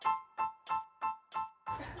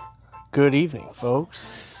Good evening,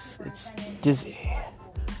 folks. It's Dizzy,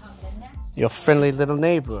 your friendly little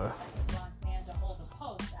neighbor.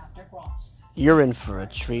 You're in for a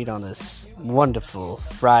treat on this wonderful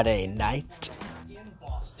Friday night.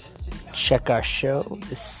 Check our show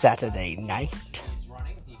this Saturday night.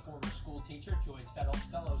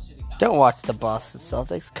 Don't watch the Boston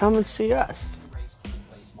Celtics. Come and see us.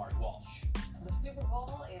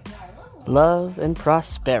 Love and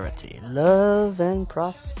prosperity. Love and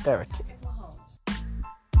prosperity.